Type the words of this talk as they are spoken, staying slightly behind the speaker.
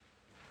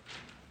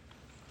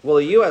Well,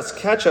 a U.S.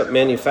 ketchup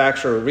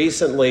manufacturer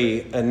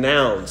recently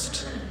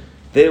announced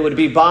that it would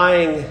be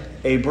buying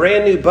a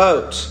brand new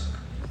boat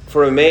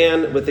for a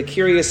man with the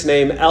curious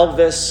name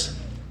Elvis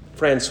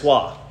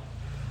Francois.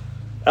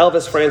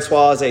 Elvis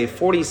Francois is a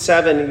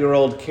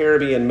 47-year-old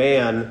Caribbean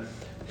man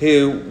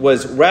who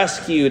was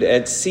rescued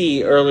at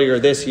sea earlier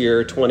this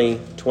year,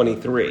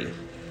 2023.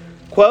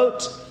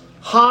 Quote,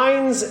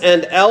 Heinz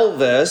and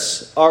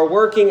Elvis are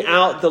working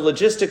out the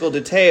logistical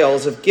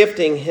details of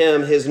gifting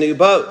him his new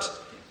boat,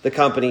 the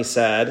company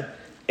said.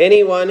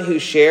 Anyone who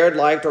shared,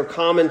 liked, or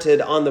commented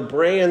on the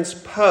brand's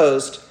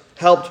post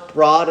helped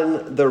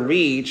broaden the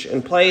reach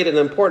and played an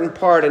important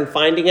part in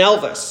finding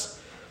Elvis.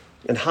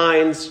 And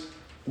Heinz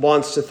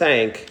wants to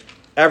thank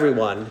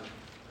everyone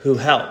who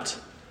helped.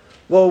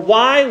 Well,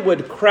 why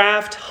would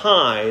Kraft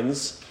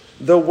Heinz,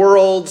 the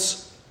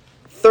world's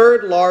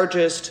third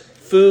largest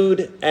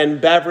food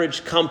and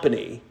beverage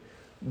company,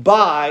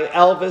 buy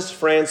Elvis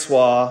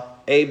Francois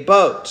a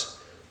boat?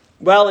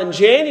 Well, in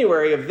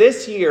January of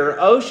this year,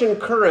 ocean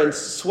currents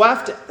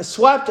swept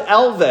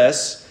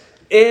Elvis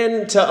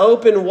into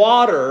open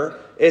water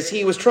as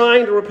he was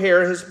trying to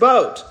repair his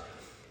boat.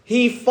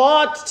 He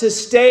fought to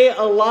stay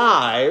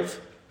alive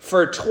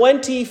for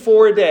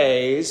 24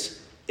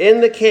 days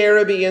in the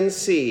Caribbean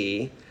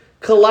Sea,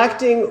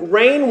 collecting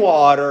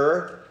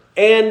rainwater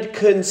and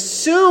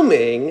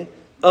consuming,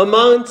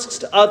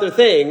 amongst other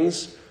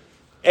things,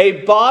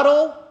 a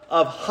bottle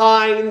of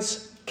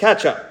Heinz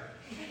ketchup.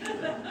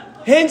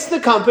 Hence the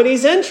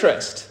company's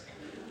interest.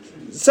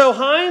 So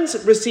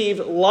Heinz received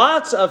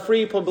lots of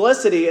free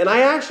publicity, and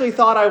I actually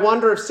thought, I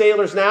wonder if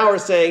sailors now are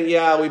saying,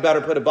 yeah, we better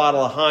put a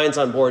bottle of Heinz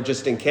on board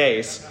just in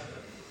case.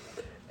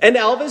 And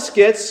Elvis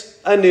gets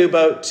a new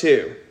boat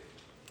too.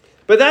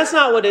 But that's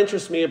not what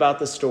interests me about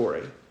the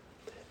story.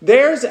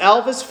 There's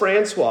Elvis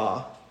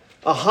Francois,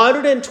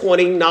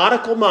 120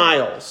 nautical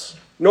miles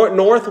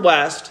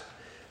northwest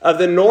of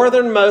the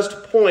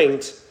northernmost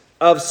point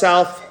of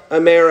South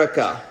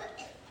America.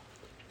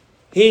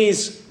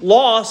 He's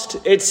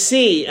lost at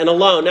sea and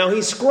alone. Now,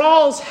 he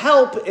scrawls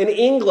help in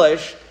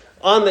English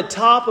on the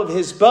top of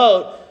his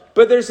boat,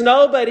 but there's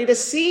nobody to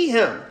see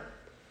him.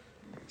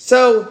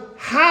 So,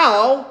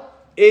 how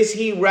is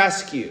he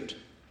rescued?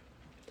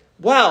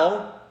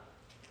 Well,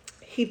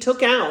 he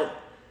took out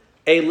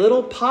a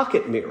little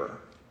pocket mirror.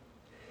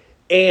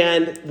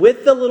 And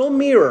with the little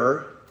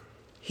mirror,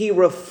 he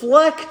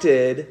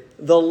reflected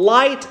the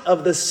light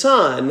of the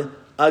sun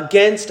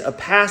against a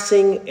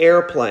passing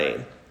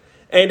airplane.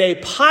 And a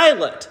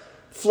pilot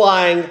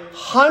flying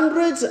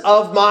hundreds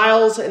of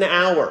miles an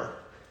hour,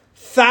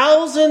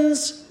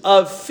 thousands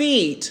of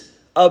feet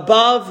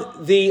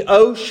above the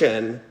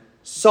ocean,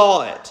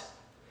 saw it.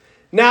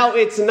 Now,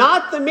 it's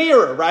not the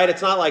mirror, right?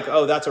 It's not like,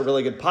 oh, that's a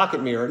really good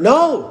pocket mirror.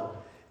 No,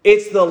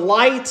 it's the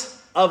light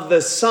of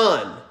the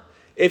sun.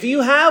 If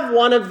you have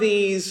one of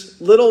these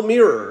little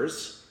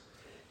mirrors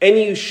and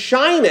you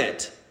shine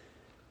it,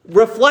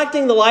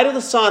 reflecting the light of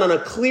the sun on a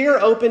clear,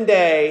 open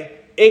day,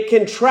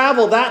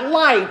 that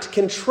light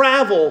can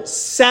travel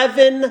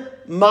 7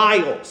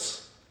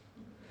 miles.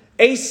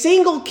 A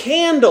single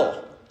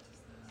candle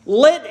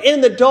lit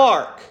in the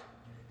dark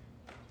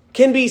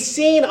can be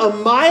seen a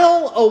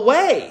mile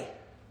away.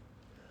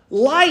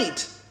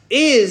 Light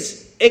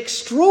is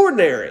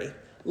extraordinary.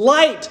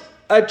 Light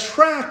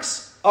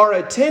attracts our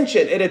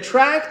attention. It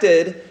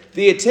attracted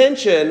the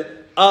attention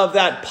of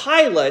that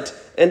pilot,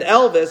 and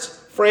Elvis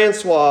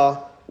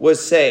Francois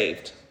was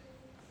saved.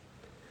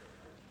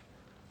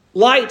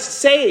 Light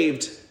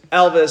saved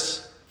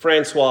Elvis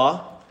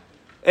Francois,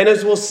 and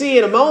as we'll see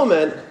in a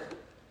moment,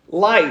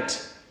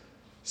 light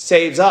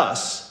saves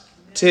us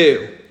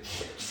too.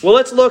 Well,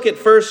 let's look at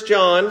 1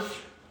 John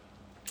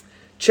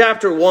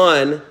chapter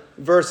 1,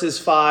 verses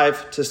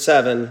 5 to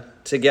 7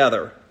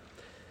 together.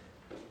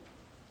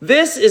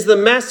 This is the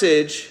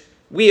message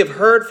we have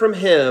heard from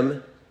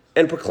him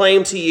and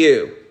proclaim to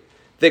you,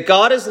 that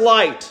God is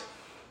light,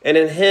 and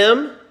in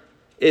him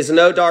is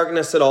no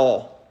darkness at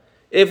all.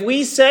 If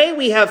we say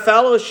we have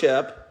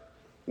fellowship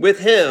with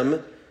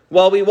him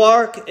while we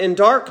walk in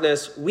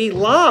darkness, we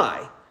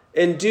lie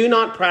and do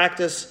not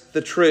practice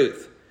the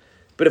truth.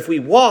 But if we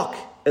walk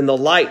in the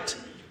light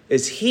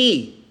as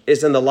he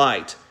is in the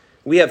light,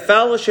 we have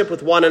fellowship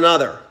with one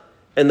another,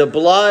 and the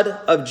blood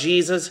of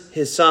Jesus,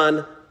 his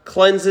son,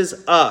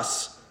 cleanses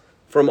us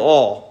from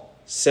all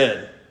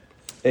sin.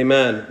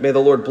 Amen. May the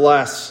Lord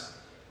bless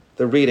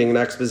the reading and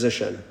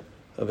exposition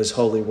of his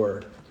holy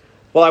word.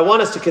 Well, I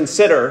want us to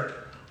consider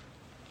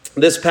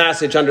this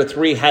passage under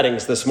 3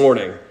 headings this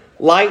morning: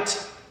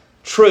 light,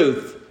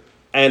 truth,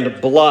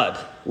 and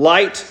blood.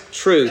 Light,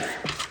 truth,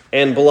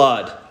 and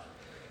blood.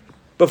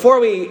 Before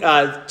we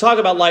talk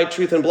about light,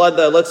 truth, and blood,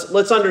 though,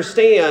 let's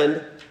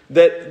understand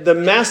that the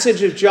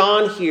message of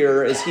John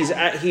here is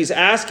he's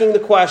asking the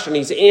question,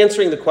 he's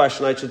answering the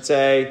question, I should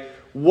say,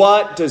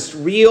 what does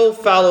real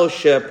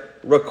fellowship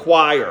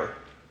require?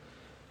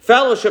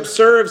 Fellowship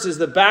serves as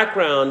the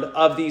background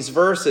of these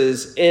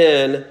verses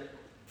in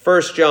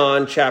 1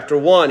 John chapter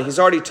 1. He's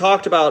already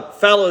talked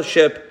about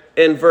fellowship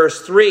in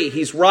verse 3.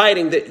 He's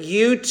writing that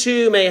you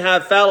too may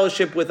have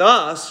fellowship with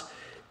us,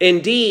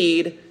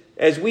 indeed,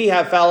 as we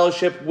have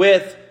fellowship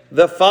with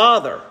the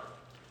Father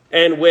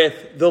and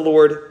with the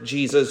Lord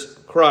Jesus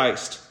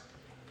Christ.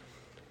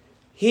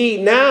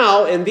 He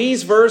now, in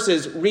these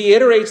verses,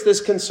 reiterates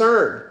this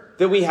concern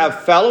that we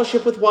have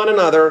fellowship with one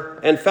another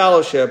and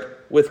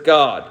fellowship with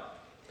God.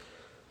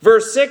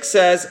 Verse 6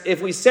 says,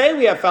 if we say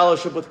we have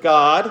fellowship with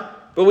God,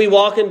 but we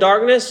walk in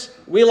darkness,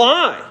 we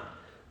lie.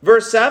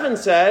 Verse 7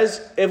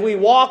 says, if we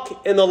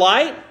walk in the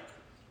light,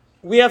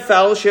 we have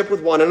fellowship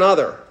with one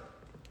another.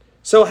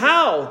 So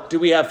how do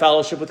we have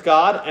fellowship with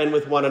God and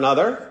with one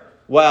another?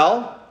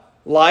 Well,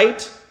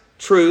 light,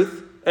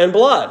 truth, and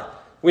blood.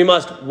 We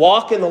must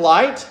walk in the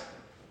light,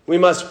 we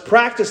must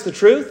practice the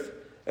truth,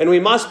 and we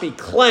must be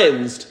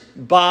cleansed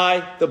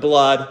by the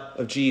blood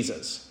of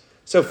Jesus.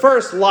 So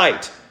first,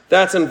 light.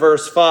 That's in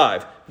verse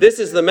 5. This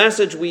is the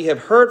message we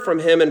have heard from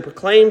him and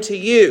proclaimed to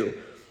you,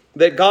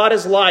 that God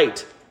is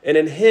light, and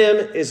in him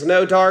is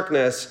no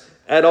darkness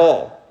at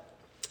all.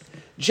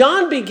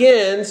 John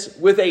begins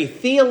with a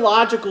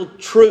theological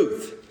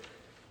truth.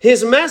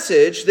 His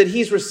message that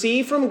he's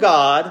received from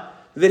God,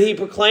 that he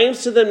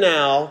proclaims to them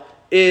now,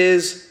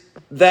 is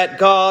that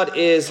God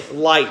is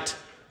light.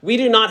 We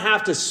do not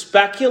have to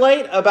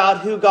speculate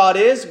about who God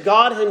is.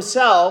 God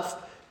himself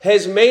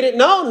has made it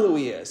known who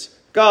he is.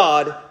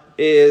 God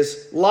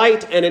is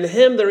light, and in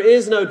him there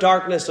is no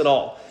darkness at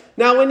all.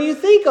 Now, when you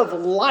think of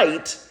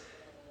light,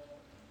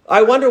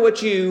 I wonder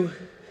what you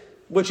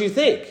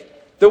think.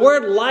 The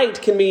word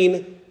light can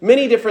mean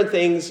many different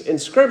things in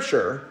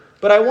Scripture,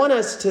 but I want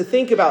us to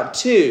think about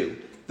two.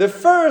 The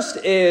first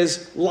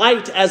is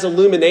light as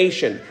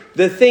illumination,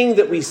 the thing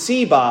that we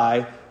see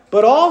by,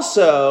 but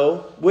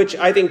also, which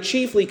I think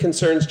chiefly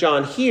concerns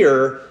John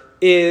here,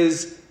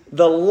 is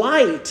the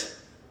light,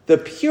 the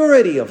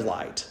purity of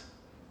light,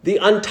 the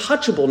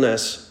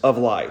untouchableness of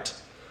light.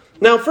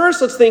 Now,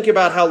 first, let's think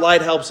about how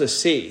light helps us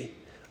see.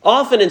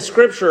 Often in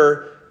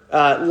Scripture,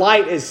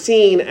 light is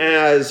seen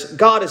as,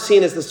 God is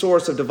seen as the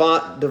source of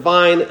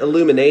divine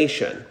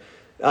illumination.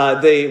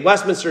 The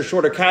Westminster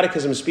Shorter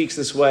Catechism speaks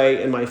this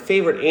way in my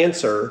favorite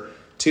answer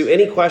to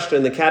any question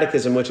in the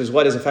Catechism, which is,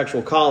 what is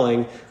effectual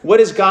calling? What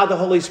does God the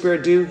Holy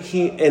Spirit do?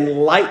 He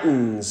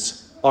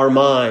enlightens our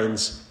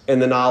minds in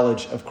the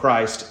knowledge of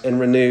Christ and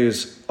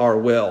renews our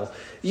will.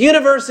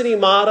 University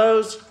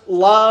mottos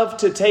love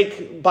to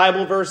take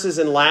Bible verses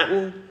in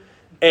Latin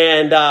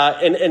and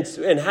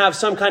have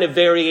some kind of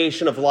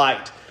variation of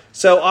light.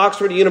 So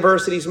Oxford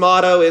University's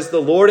motto is, the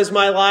Lord is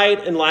my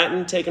light, in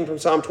Latin, taken from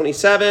Psalm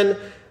 27.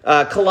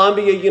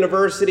 Columbia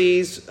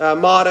University's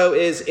motto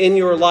is, in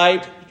your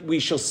light we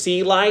shall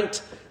see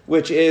light,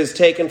 which is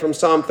taken from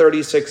Psalm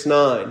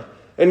 36:9.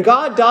 And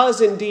God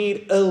does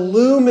indeed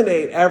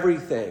illuminate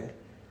everything,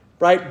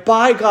 right?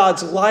 By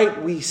God's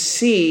light we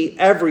see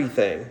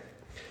everything.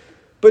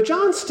 But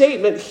John's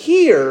statement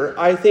here,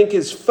 I think,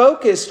 is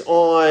focused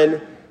on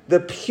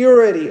the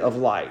purity of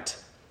light,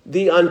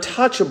 the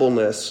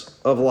untouchableness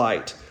of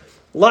light.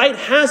 Light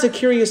has a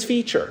curious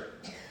feature.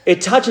 It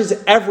touches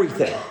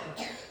everything,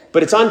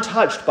 but it's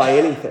untouched by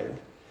anything.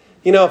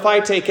 You know, if I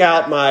take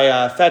out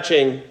my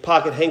fetching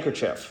pocket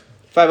handkerchief,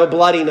 if I have a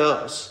bloody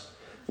nose,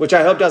 which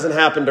I hope doesn't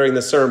happen during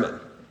the sermon,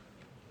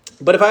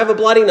 but if I have a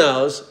bloody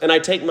nose and I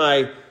take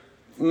my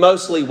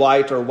mostly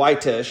white or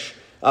whitish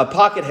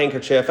pocket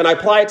handkerchief and I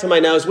apply it to my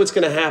nose, what's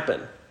going to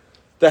happen?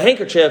 The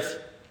handkerchief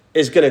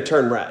is going to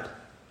turn red.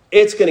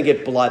 It's going to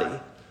get bloody.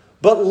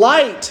 But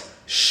light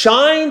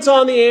shines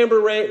on the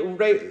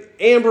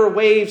amber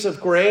waves of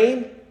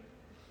grain,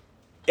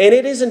 and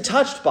it isn't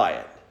touched by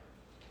it.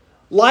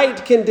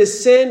 Light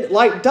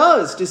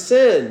does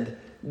descend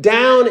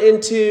down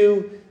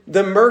into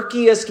the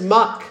murkiest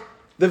muck,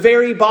 the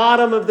very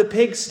bottom of the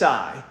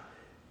pigsty,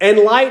 and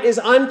light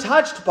is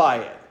untouched by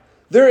it.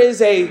 There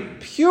is a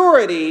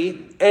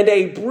purity and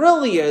a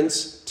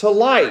brilliance to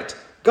light.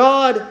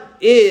 God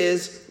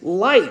is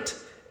light,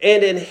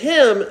 and in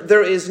him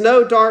there is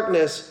no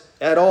darkness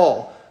at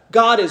all.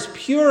 God is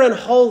pure and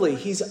holy.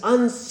 He's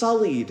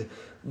unsullied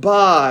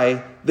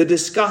by the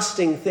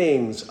disgusting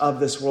things of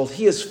this world.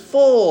 He is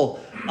full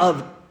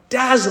of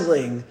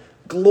dazzling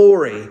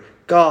glory.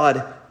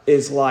 God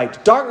is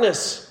light.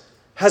 Darkness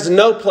has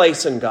no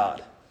place in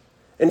God.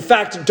 In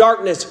fact,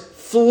 darkness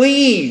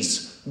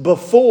flees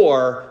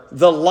before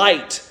the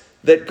light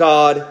that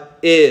God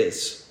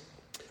is.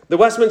 The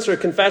Westminster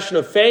Confession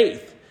of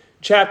Faith,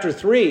 chapter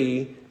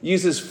 3,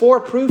 uses 4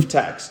 proof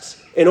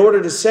texts in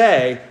order to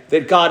say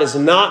that God is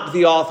not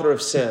the author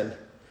of sin.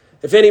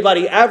 If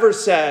anybody ever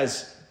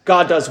says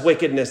God does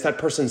wickedness, that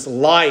person's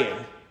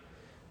lying,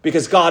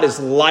 because God is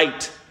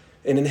light,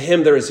 and in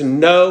him there is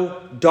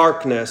no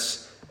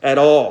darkness at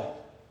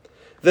all.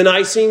 The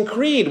Nicene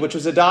Creed, which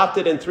was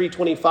adopted in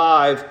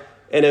 325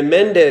 and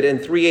amended in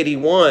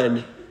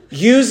 381,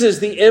 uses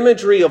the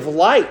imagery of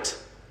light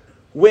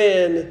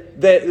when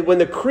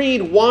the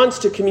creed wants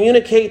to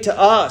communicate to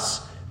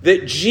us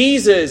that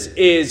Jesus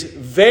is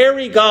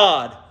very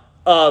God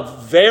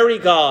of very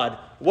God.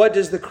 What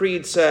does the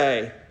creed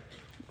say?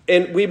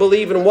 And we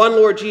believe in one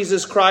Lord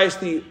Jesus Christ,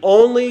 the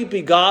only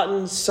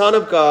begotten Son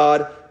of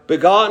God,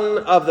 begotten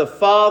of the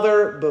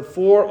Father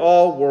before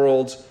all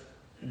worlds,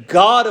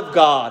 God of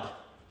God,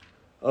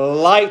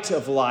 light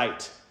of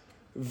light,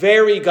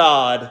 very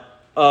God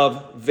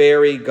of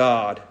very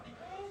God.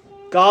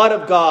 God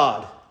of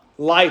God,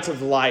 light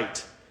of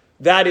light.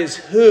 That is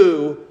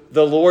who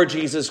the Lord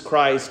Jesus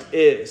Christ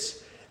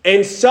is.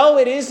 And so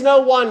it is no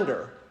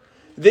wonder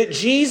that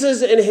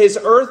Jesus in his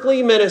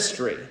earthly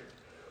ministry,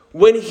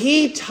 when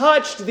he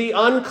touched the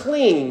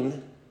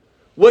unclean,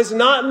 was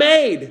not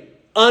made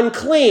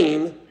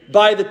unclean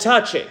by the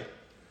touching.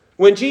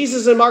 When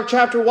Jesus in Mark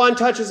chapter 1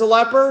 touches a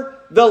leper,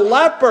 the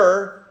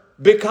leper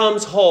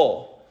becomes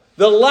whole.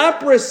 The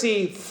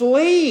leprosy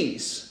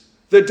flees.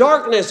 The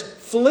darkness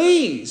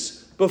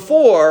flees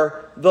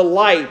before the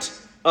light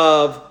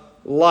of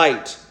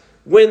light.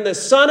 When the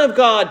Son of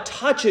God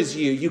touches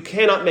you, you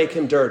cannot make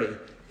him dirty.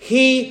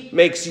 He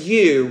makes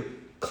you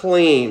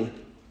clean.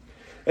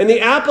 And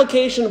the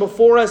application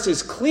before us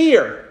is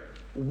clear.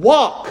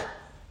 Walk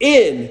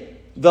in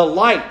the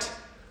light.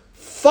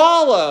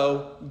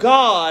 Follow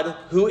God,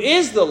 who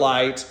is the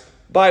light,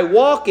 by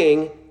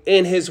walking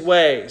in his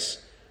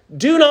ways.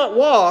 Do not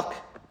walk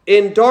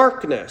in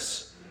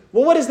darkness.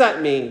 Well, what does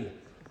that mean?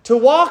 To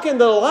walk in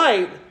the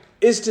light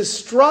is to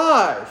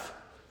strive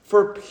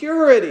for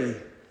purity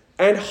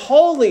and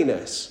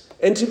holiness,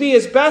 and to be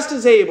as best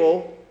as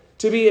able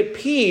to be at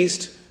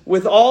peace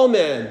with all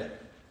men.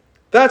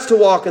 That's to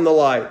walk in the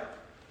light.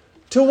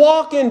 To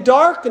walk in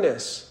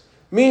darkness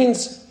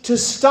means to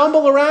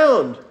stumble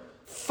around,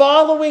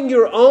 following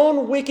your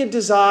own wicked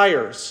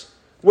desires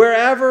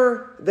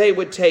wherever they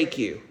would take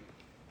you.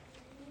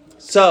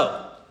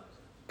 So,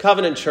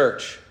 Covenant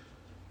Church,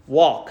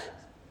 walk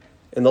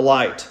in the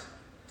light.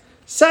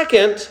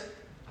 Second,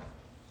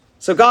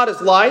 so God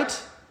is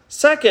light.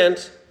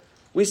 Second,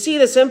 we see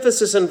this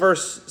emphasis in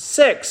verse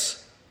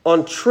 6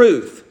 on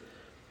truth.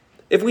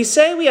 If we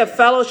say we have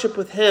fellowship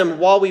with him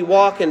while we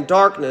walk in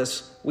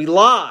darkness, we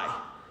lie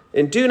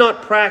and do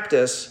not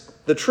practice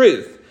the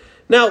truth.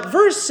 Now,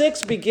 verse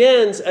 6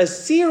 begins a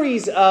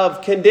series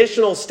of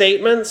conditional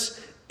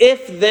statements,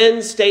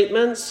 if-then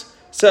statements.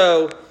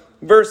 So,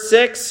 verse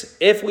 6,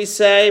 if we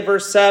say.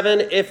 Verse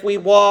 7, if we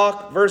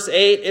walk. Verse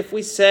 8, if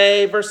we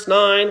say. Verse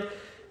 9,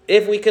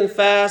 if we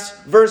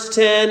confess. Verse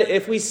 10,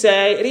 if we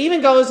say. It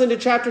even goes into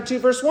chapter 2,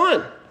 verse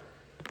 1.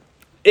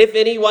 If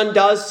anyone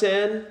does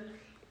sin.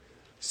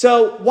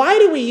 So why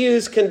do we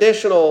use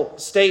conditional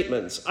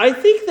statements? I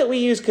think that we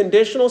use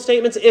conditional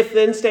statements,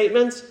 if-then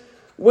statements,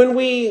 when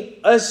we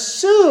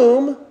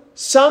assume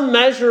some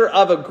measure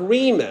of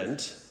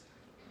agreement,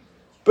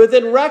 but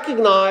then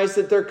recognize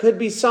that there could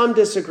be some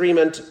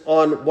disagreement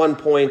on one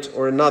point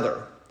or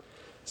another.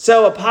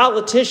 So a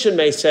politician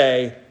may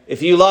say,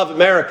 if you love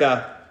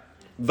America,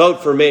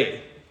 vote for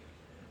me.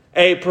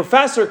 A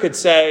professor could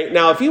say,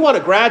 now if you want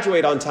to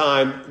graduate on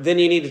time, then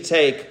you need to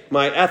take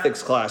my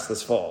ethics class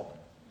this fall.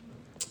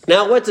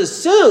 Now what's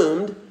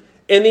assumed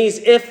in these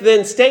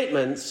if-then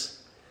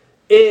statements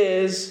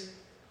is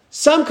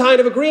some kind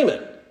of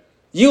agreement.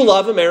 You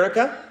love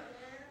America.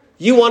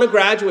 You want to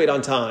graduate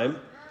on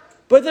time.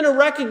 But then a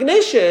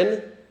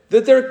recognition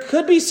that there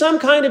could be some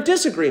kind of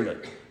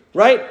disagreement,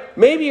 right?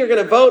 Maybe you're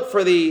going to vote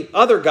for the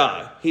other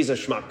guy. He's a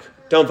schmuck.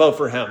 Don't vote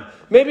for him.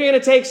 Maybe you're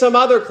going to take some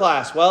other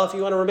class. Well, if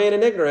you want to remain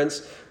in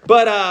ignorance.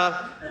 But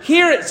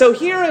here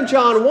in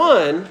John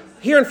 1,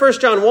 here in 1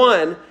 John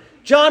 1,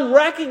 John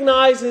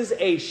recognizes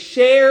a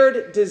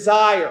shared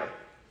desire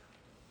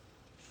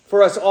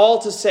for us all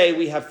to say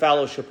we have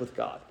fellowship with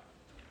God.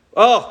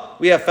 Oh,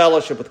 we have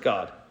fellowship with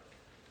God.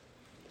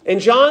 And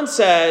John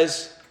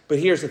says, but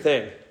here's the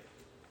thing.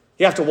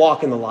 You have to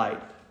walk in the light.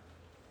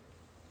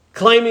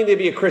 Claiming to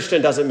be a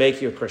Christian doesn't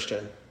make you a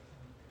Christian.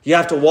 You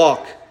have to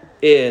walk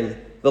in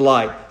the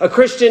light. A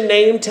Christian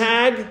name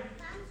tag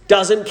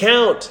doesn't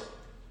count.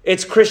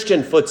 It's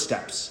Christian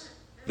footsteps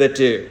that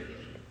do.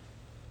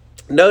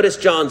 Notice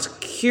John's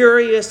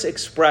curious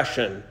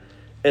expression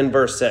in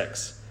verse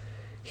 6.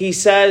 He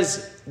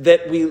says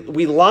that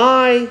we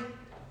lie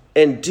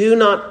and do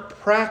not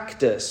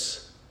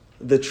practice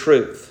the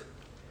truth.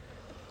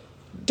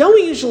 Don't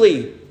we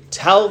usually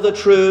tell the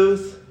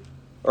truth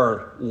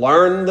or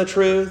learn the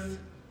truth?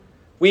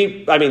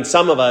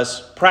 Some of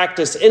us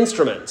practice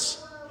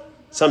instruments,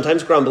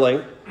 sometimes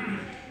grumbling,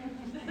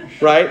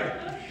 right?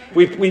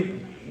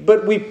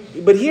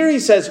 But here he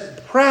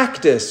says,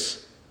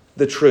 practice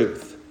the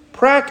truth.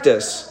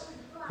 Practice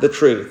the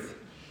truth.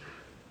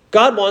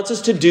 God wants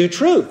us to do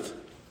truth.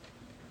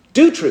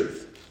 Do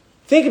truth.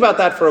 Think about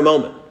that for a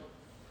moment.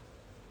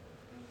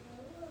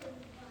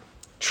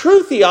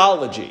 True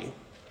theology,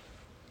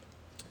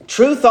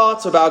 true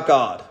thoughts about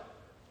God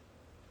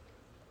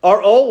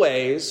are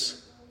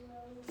always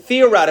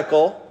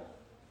theoretical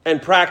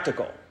and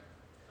practical.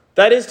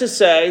 That is to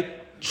say,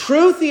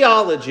 true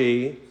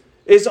theology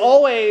is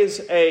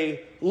always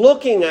a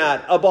looking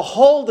at, a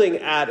beholding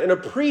at, an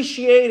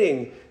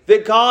appreciating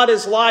that God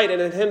is light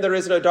and in him there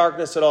is no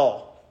darkness at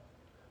all.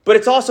 But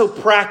it's also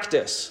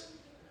practice,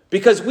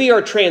 because we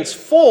are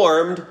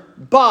transformed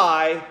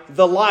by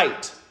the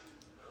light.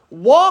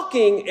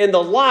 Walking in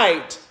the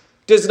light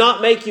does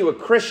not make you a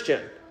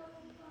Christian.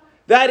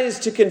 That is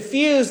to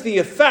confuse the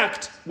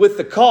effect with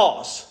the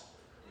cause.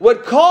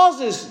 What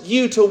causes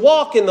you to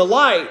walk in the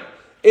light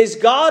is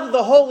God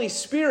the Holy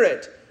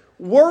Spirit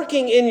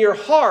working in your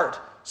heart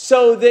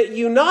so that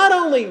you not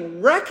only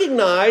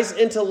recognize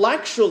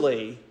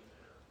intellectually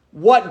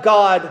what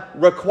God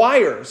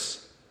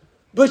requires,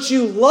 but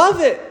you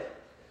love it.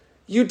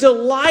 You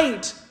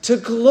delight to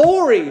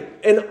glory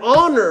and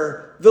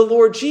honor the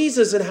Lord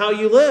Jesus and how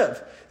you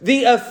live.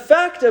 The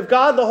effect of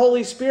God the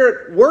Holy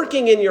Spirit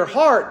working in your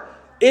heart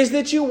is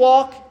that you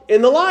walk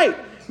in the light.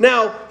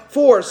 Now,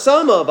 for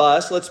some of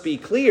us, let's be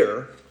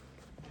clear,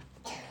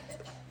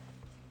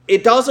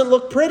 it doesn't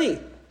look pretty.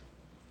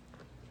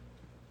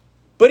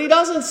 But he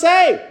doesn't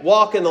say,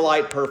 walk in the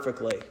light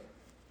perfectly.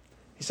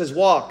 He says,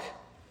 walk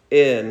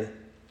in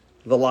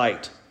the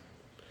light.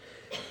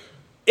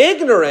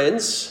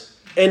 Ignorance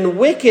and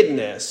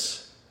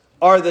wickedness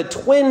are the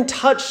twin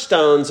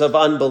touchstones of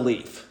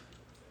unbelief.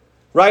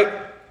 Right?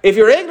 If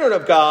you're ignorant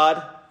of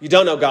God, you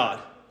don't know God.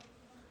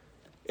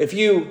 If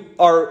you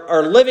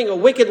are living a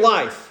wicked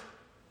life,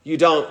 you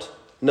don't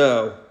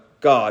know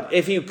God.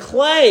 If you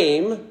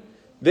claim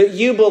that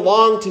you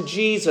belong to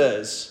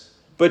Jesus,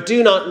 but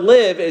do not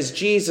live as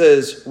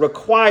Jesus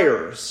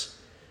requires,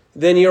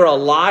 then you're a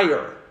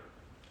liar.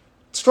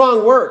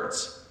 Strong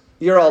words.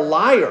 You're a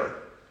liar,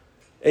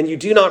 and you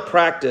do not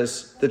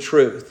practice the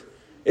truth.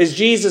 As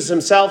Jesus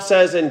himself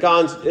says in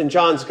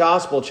John's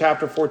Gospel,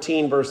 chapter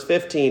 14, verse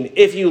 15,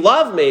 if you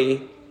love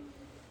me,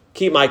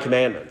 keep my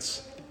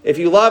commandments. If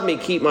you love me,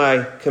 keep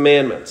my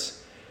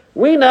commandments.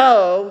 We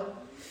know,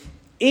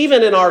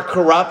 even in our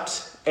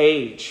corrupt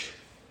age,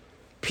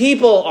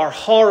 people are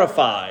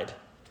horrified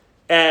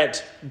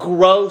at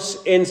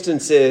gross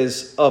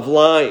instances of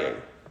lying.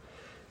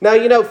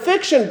 Now,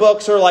 fiction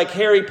books are like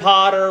Harry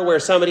Potter, where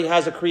somebody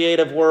has a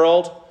creative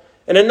world.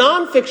 And a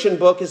nonfiction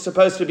book is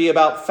supposed to be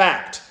about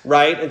fact,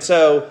 right? And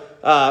so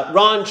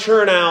Ron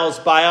Chernow's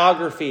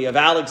biography of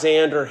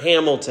Alexander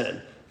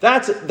Hamilton,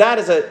 that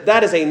is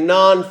a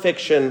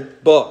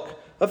nonfiction book.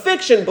 A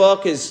fiction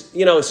book is,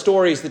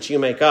 stories that you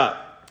make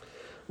up.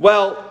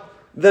 Well,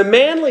 the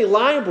Manly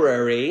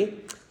Library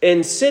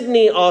in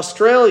Sydney,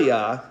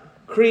 Australia,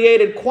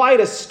 created quite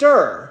a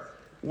stir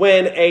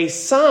when a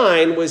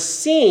sign was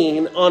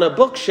seen on a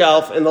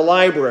bookshelf in the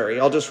library.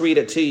 I'll just read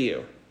it to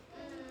you.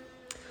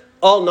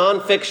 All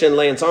nonfiction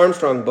Lance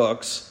Armstrong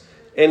books,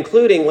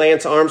 including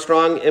Lance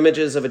Armstrong,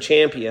 Images of a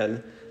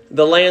Champion,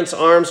 the Lance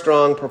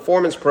Armstrong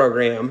Performance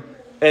Program,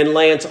 and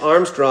Lance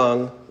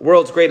Armstrong,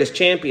 World's Greatest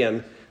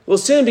Champion, will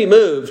soon be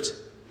moved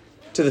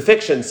to the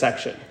fiction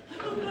section.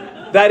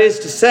 That is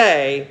to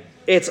say,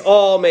 it's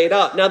all made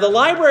up. Now, the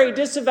library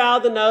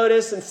disavowed the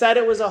notice and said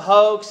it was a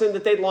hoax and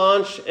that they'd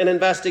launch an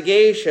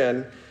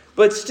investigation,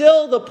 but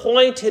still the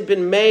point had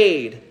been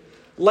made.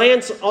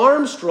 Lance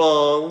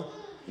Armstrong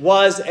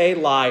was a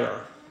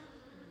liar.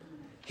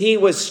 He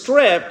was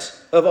stripped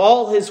of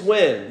all his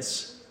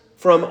wins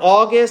from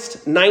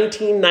August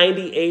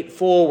 1998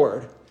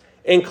 forward,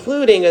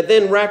 including a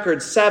then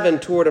record 7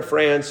 Tour de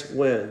France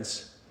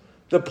wins.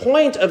 The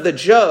point of the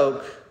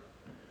joke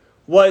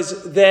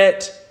was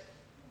that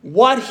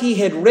what he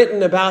had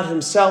written about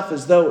himself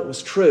as though it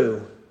was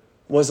true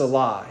was a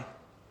lie.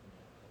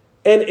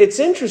 And it's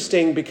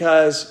interesting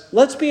because,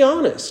 let's be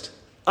honest,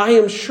 I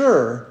am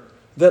sure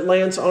that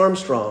Lance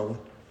Armstrong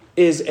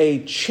is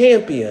a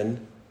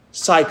champion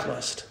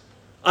cyclist.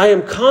 I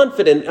am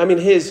confident,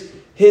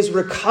 his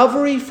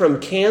recovery from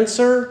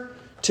cancer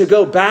to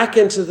go back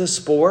into the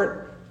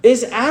sport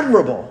is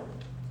admirable.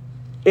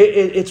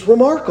 It's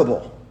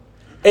remarkable.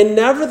 And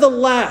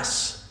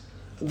nevertheless,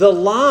 the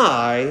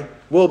lie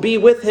will be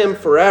with him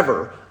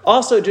forever.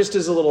 Also, just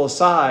as a little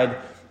aside,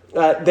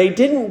 they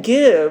didn't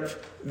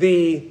give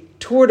the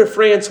Tour de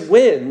France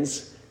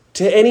wins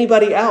to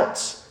anybody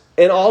else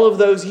in all of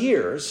those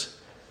years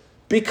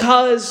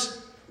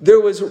because there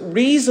was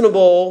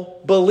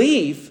reasonable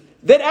belief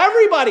that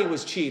everybody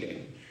was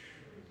cheating,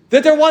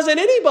 that there wasn't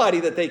anybody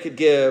that they could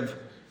give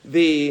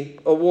the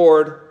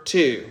award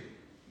to.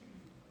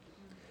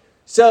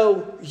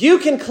 So you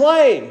can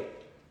claim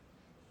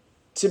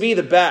to be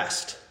the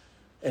best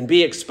and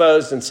be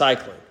exposed in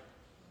cycling.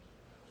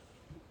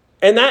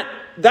 And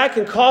that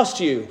can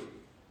cost you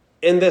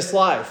in this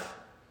life.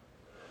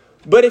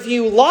 But if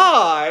you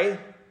lie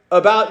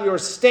about your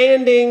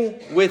standing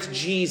with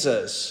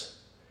Jesus,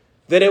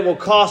 then it will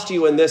cost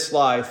you in this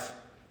life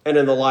and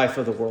in the life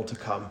of the world to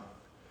come.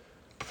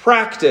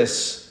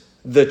 Practice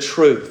the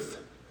truth.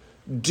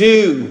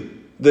 Do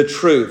the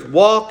truth.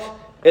 Walk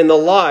in the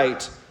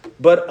light,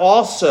 but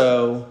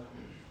also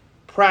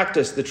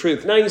practice the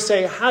truth. Now you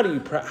say, how do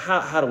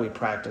we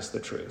practice the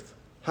truth?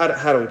 How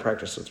do we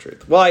practice the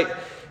truth? Well,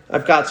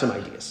 I've got some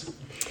ideas.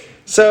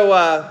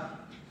 So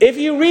if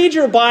you read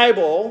your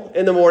Bible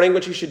in the morning,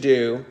 which you should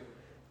do,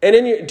 and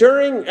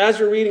as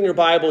you're reading your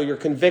Bible, you're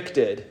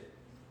convicted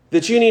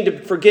that you need to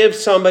forgive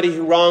somebody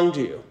who wronged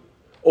you,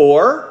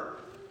 or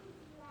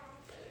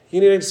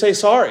you need to say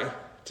sorry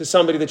to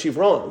somebody that you've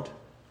wronged,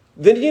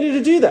 then you need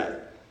to do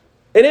that.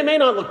 And it may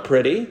not look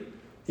pretty.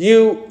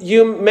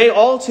 You may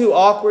all too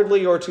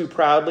awkwardly or too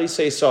proudly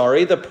say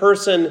sorry. The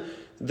person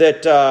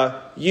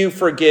that you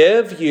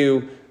forgive,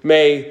 you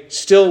may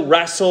still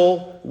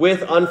wrestle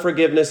with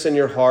unforgiveness in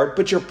your heart,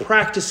 but you're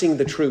practicing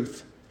the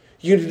truth.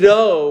 You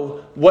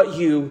know what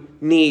you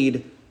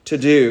need to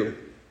do.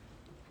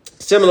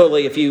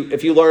 Similarly, if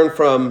you learn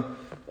from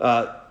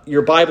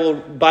your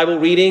Bible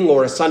reading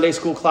or a Sunday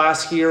school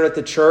class here at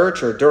the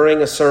church or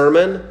during a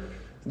sermon,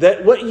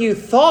 that what you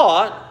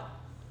thought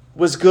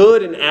was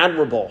good and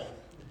admirable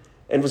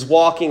and was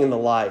walking in the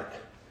light,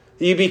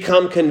 you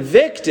become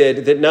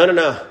convicted that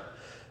no,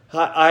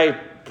 I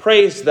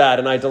praise that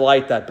and I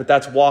delight that, but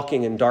that's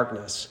walking in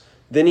darkness.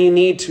 Then you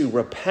need to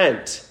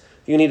repent.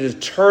 You need to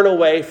turn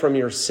away from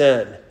your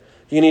sin.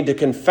 You need to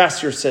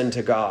confess your sin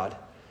to God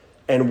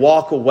and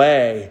walk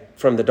away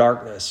from the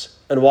darkness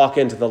and walk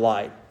into the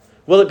light.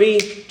 Will it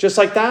be just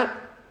like that?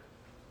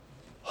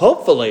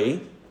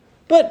 Hopefully,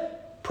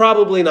 but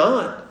probably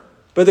not.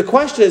 But the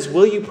question is,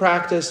 will you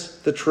practice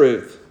the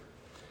truth?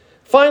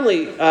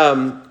 Finally,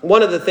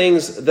 one of the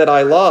things that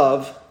I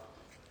love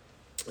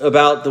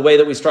about the way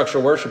that we structure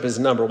worship is,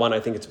 number one, I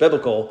think it's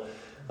biblical.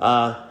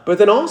 But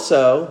then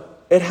also,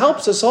 it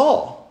helps us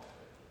all.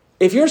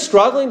 If you're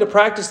struggling to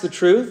practice the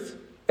truth,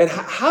 and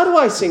how do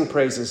I sing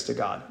praises to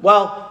God?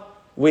 Well,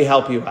 we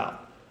help you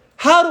out.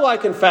 How do I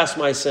confess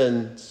my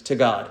sins to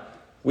God?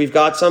 We've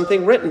got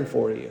something written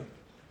for you.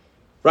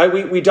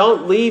 Right? We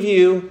don't leave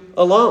you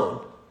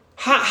alone.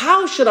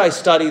 How should I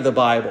study the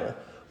Bible?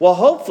 Well,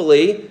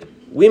 hopefully,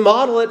 we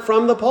model it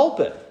from the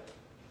pulpit.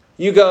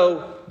 You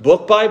go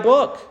book by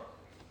book,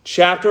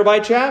 chapter by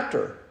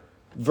chapter,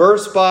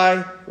 verse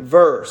by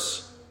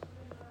verse.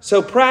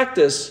 So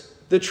practice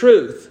the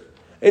truth.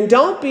 And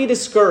don't be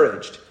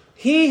discouraged.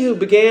 He who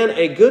began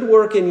a good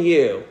work in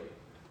you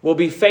will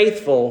be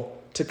faithful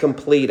to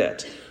complete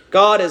it.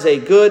 God is a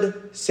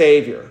good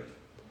Savior.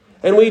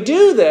 And we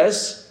do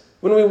this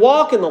when we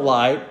walk in the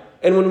light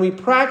and when we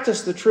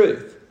practice the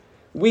truth.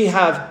 We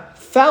have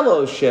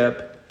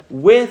fellowship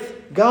with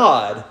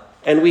God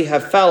and we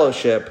have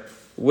fellowship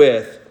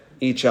with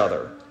each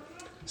other.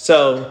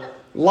 So,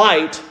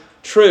 light,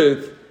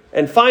 truth,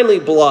 and finally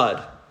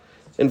blood.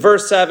 In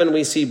verse 7,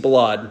 we see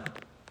blood.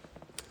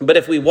 But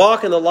if we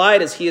walk in the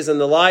light as he is in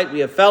the light, we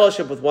have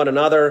fellowship with one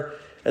another,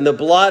 and the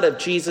blood of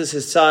Jesus,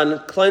 his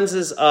Son,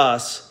 cleanses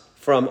us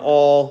from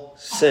all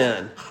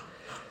sin.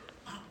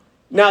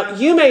 Now,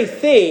 you may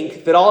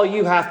think that all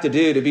you have to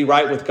do to be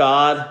right with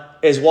God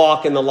is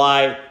walk in the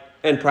light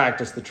and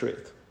practice the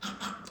truth.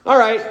 All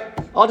right,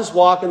 I'll just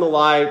walk in the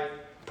light,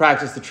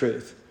 practice the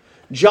truth.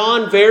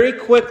 John very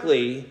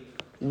quickly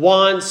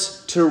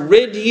wants to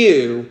rid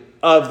you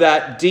of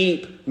that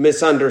deep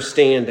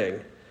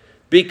misunderstanding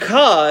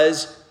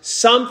because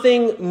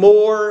something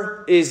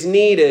more is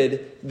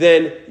needed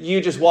than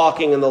you just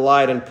walking in the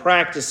light and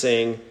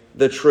practicing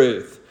the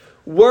truth.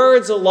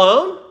 Words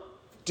alone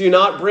do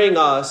not bring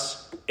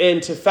us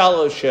into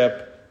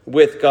fellowship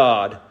with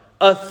God.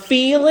 A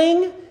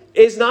feeling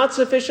is not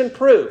sufficient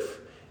proof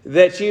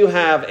that you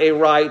have a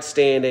right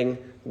standing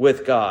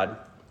with God.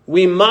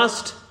 We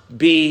must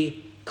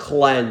be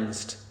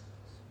cleansed.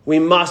 We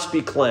must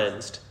be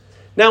cleansed.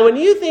 Now, when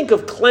you think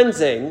of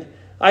cleansing,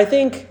 I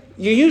think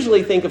you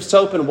usually think of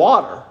soap and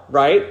water,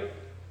 right?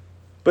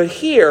 But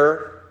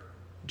here,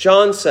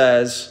 John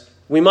says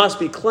we must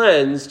be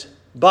cleansed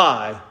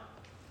by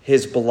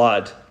his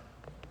blood.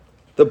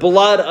 The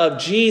blood of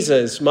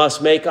Jesus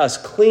must make us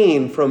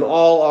clean from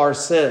all our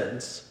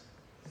sins.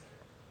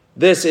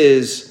 This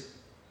is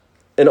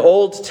an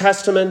Old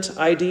Testament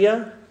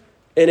idea,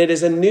 and it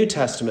is a New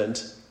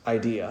Testament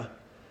idea.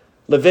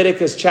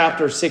 Leviticus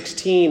chapter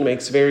 16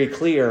 makes very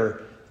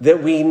clear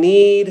that we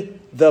need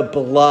the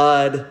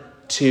blood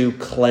to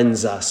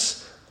cleanse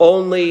us.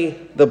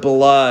 Only the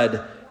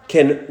blood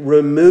can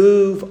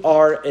remove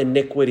our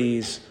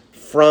iniquities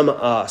from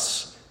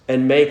us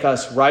and make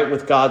us right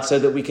with God so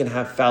that we can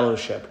have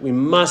fellowship. We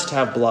must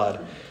have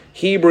blood.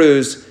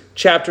 Hebrews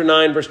chapter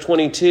 9, verse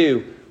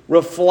 22,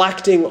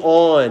 reflecting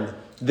on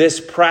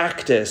this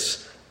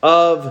practice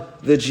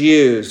of the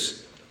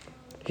Jews.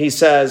 He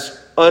says,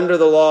 under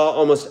the law,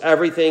 almost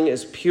everything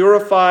is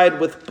purified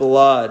with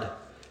blood,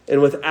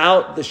 and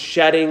without the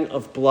shedding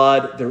of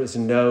blood, there is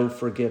no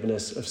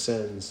forgiveness of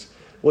sins.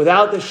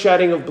 Without the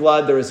shedding of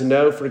blood, there is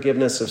no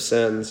forgiveness of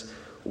sins.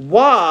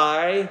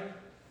 Why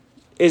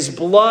is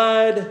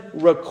blood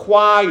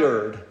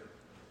required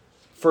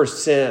for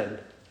sin?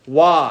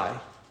 Why?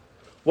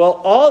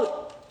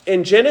 Well,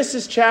 in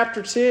Genesis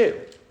chapter 2,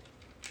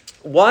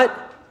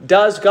 what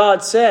does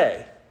God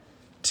say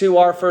to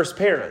our first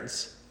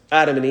parents,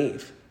 Adam and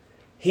Eve?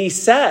 He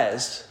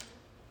says,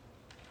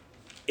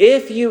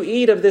 if you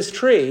eat of this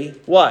tree,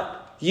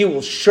 what? You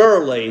will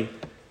surely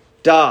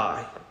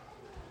die.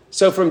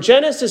 So from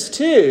Genesis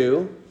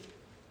 2,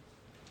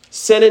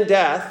 sin and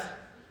death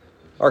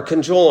are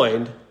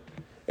conjoined.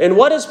 And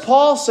what does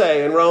Paul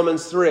say in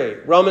Romans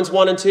 3? Romans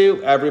 1 and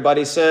 2,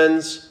 everybody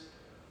sins.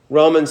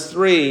 Romans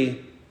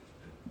 3,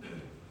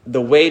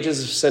 the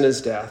wages of sin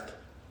is death.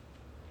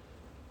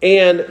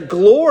 And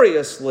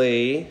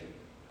gloriously,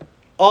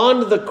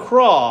 on the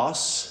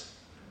cross,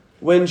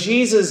 when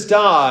Jesus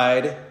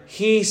died,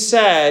 he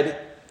said,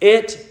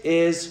 "It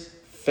is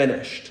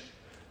finished."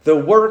 The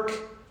work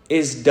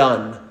is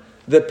done.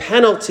 The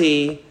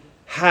penalty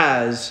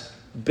has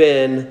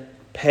been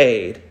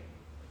paid.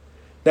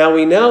 Now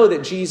we know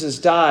that Jesus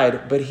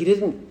died, but he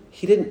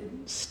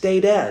didn't stay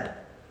dead.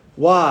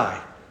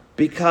 Why?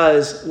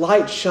 Because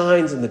light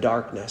shines in the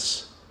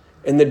darkness,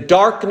 and the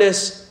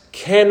darkness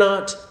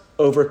cannot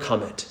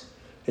overcome it.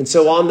 And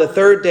so on the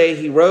third day,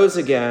 he rose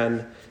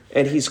again,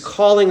 and he's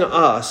calling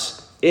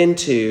us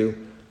into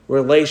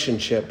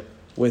relationship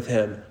with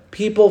him.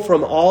 People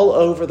from all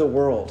over the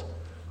world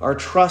are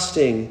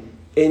trusting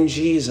in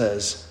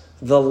Jesus,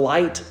 the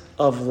light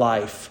of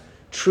life,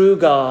 true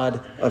God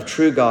of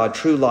true God,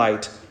 true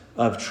light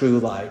of true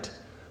light.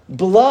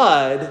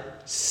 Blood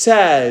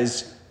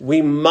says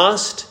we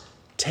must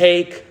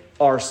take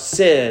our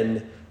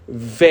sin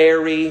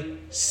very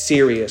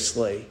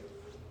seriously.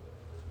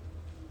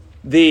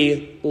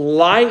 The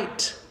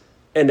light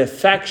and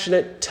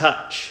affectionate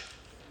touch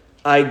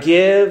I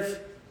give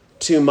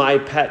to my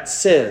pet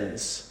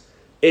sins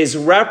is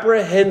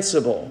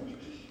reprehensible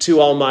to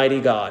Almighty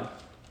God.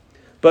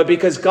 But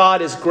because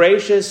God is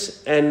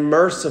gracious and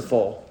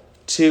merciful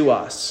to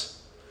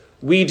us,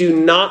 we do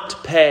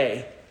not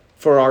pay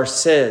for our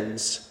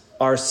sins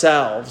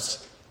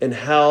ourselves in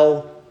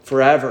hell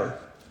forever,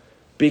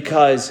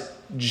 because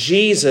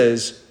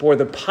Jesus bore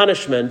the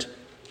punishment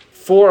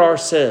for our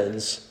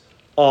sins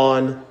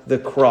on the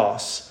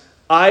cross.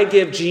 I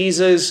give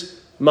Jesus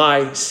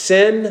my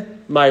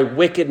sin, my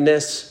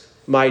wickedness,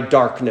 my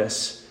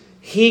darkness.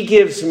 He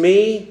gives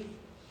me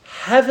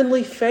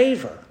heavenly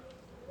favor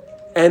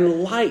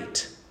and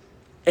light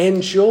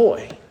and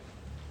joy.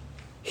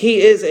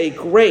 He is a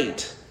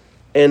great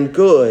and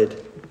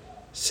good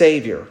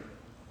Savior.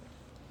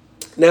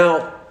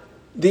 Now,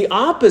 the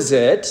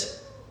opposite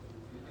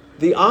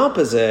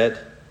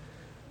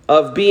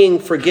of being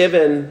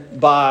forgiven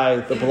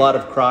by the blood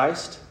of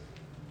Christ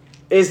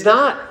is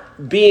not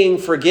being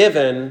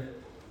forgiven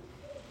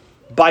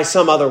by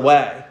some other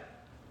way.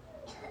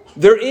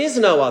 There is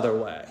no other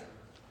way.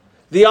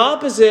 The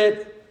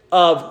opposite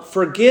of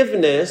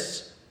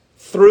forgiveness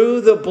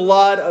through the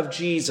blood of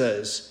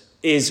Jesus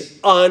is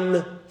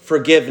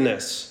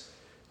unforgiveness.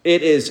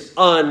 It is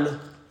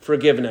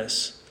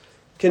unforgiveness.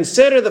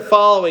 Consider the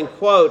following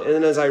quote, and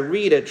then as I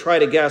read it, try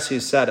to guess who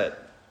said it.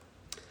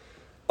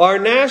 Our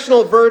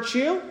national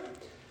virtue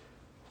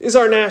is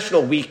our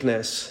national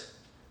weakness.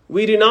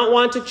 We do not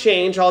want to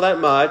change all that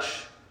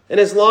much, and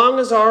as long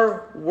as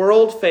our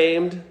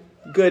world-famed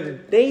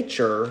good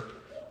nature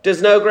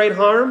does no great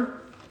harm,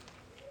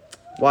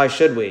 why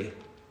should we?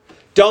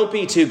 Don't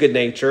be too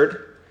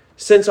good-natured,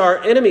 since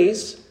our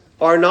enemies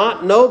are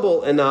not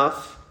noble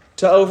enough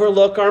to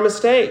overlook our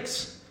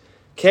mistakes.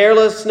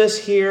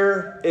 Carelessness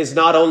here is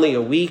not only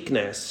a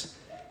weakness,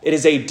 it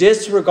is a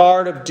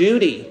disregard of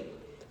duty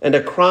and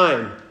a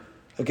crime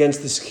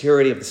against the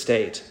security of the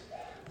state.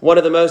 One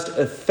of the most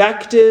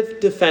effective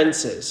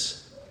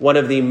defenses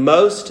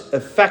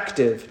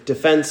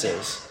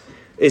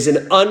is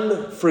an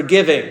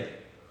unforgiving,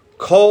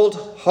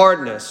 cold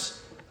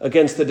hardness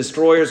against the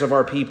destroyers of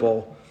our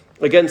people,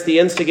 against the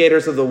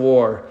instigators of the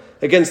war,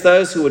 against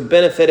those who would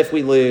benefit if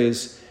we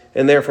lose,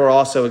 and therefore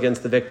also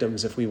against the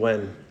victims if we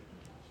win.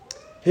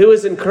 Who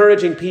is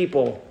encouraging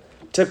people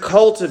to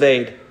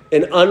cultivate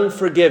an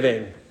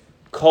unforgiving,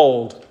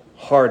 cold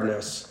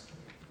hardness?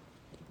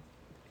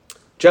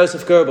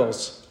 Joseph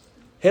Goebbels,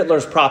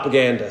 Hitler's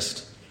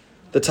propagandist.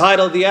 The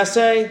title of the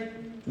essay,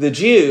 "The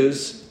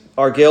Jews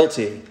Are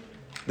Guilty."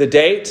 The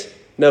date,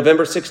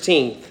 November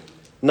 16th,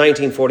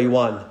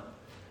 1941.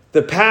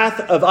 The path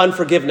of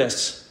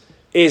unforgiveness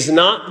is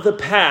not the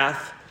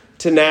path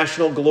to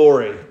national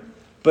glory,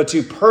 but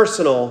to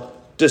personal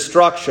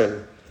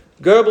destruction.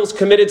 Goebbels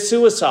committed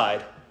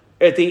suicide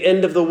at the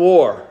end of the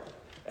war.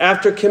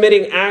 After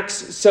committing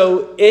acts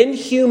so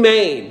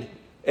inhumane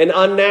and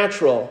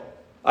unnatural,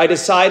 I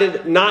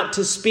decided not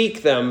to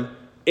speak them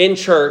in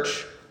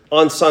church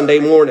on Sunday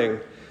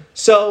morning.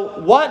 So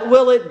what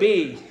will it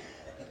be?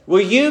 Will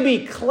you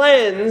be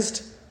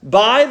cleansed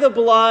by the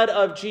blood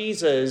of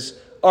Jesus,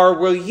 or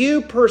will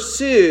you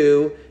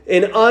pursue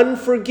an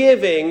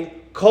unforgiving,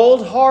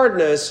 cold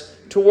hardness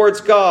towards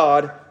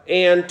God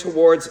and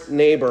towards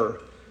neighbor?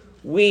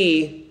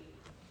 We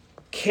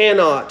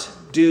cannot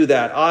do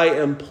that. I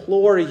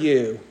implore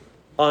you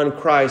on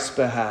Christ's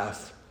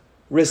behalf,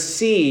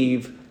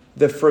 receive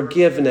the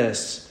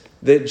forgiveness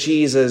that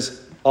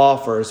Jesus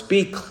offers.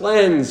 Be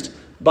cleansed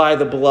by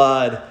the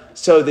blood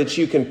so that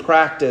you can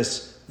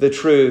practice the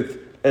truth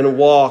and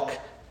walk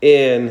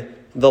in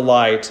the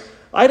light.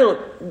 I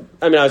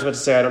was about to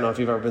say, I don't know if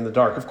you've ever been in the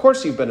dark. Of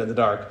course you've been in the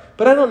dark.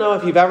 But I don't know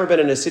if you've ever been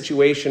in a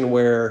situation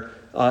where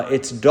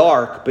it's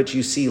dark, but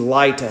you see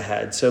light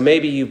ahead. So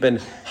maybe you've been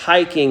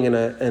hiking in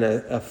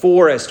a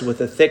forest with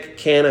a thick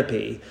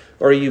canopy,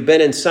 or you've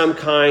been in some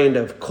kind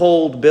of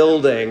cold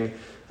building,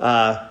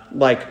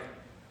 like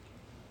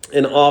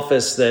an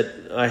office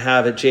that I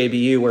have at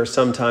JBU where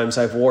sometimes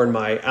I've worn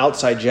my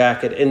outside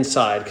jacket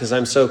inside because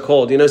I'm so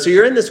cold. So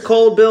you're in this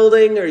cold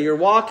building or you're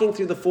walking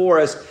through the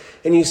forest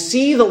and you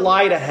see the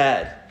light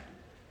ahead.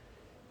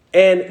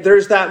 And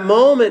there's that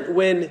moment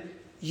when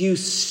you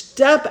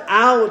step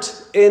out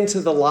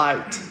into the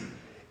light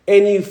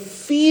and you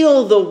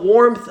feel the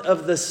warmth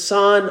of the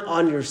sun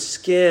on your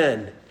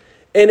skin.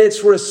 And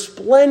it's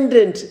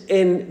resplendent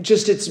in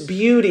just its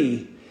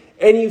beauty.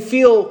 And you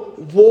feel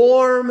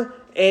warm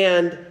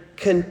and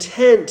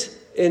content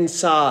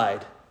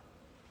inside.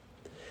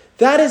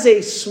 That is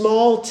a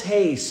small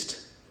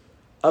taste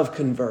of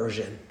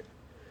conversion.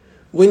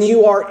 When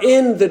you are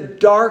in the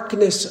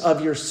darkness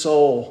of your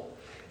soul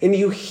and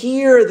you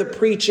hear the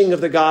preaching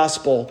of the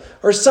gospel,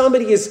 or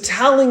somebody is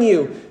telling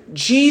you,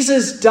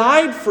 Jesus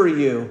died for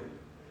you.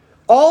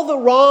 All the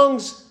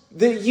wrongs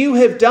that you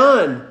have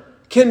done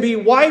can be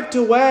wiped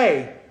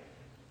away.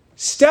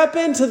 Step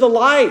into the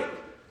light.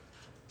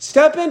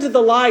 Step into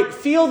the light.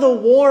 Feel the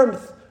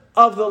warmth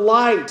of the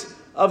light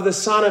of the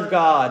Son of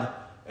God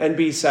and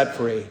be set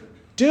free.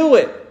 Do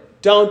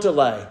it. Don't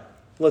delay.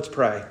 Let's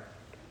pray.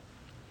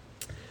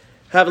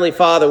 Heavenly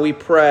Father, we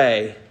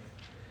pray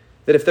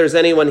that if there's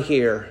anyone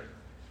here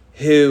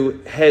who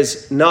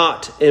has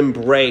not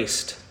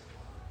embraced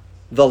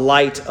the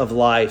light of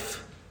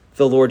life,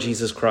 the Lord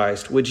Jesus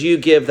Christ, would you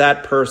give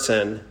that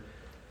person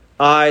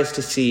eyes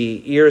to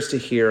see, ears to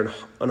hear,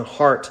 and a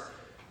heart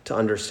to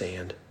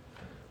understand?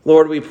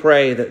 Lord, we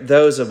pray that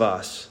those of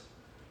us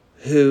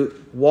who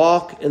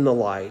walk in the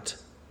light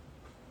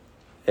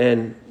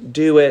and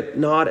do it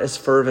not as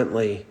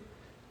fervently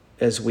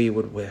as we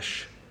would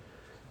wish,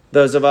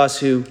 those of us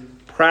who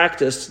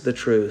practice the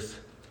truth,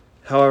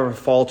 however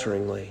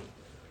falteringly,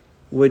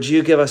 would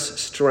you give us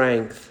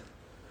strength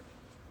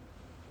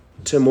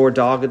to more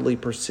doggedly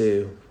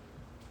pursue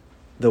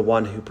the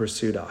one who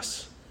pursued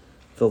us,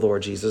 the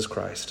Lord Jesus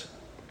Christ.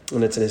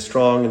 And it's in his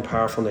strong and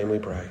powerful name we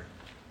pray.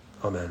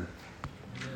 Amen.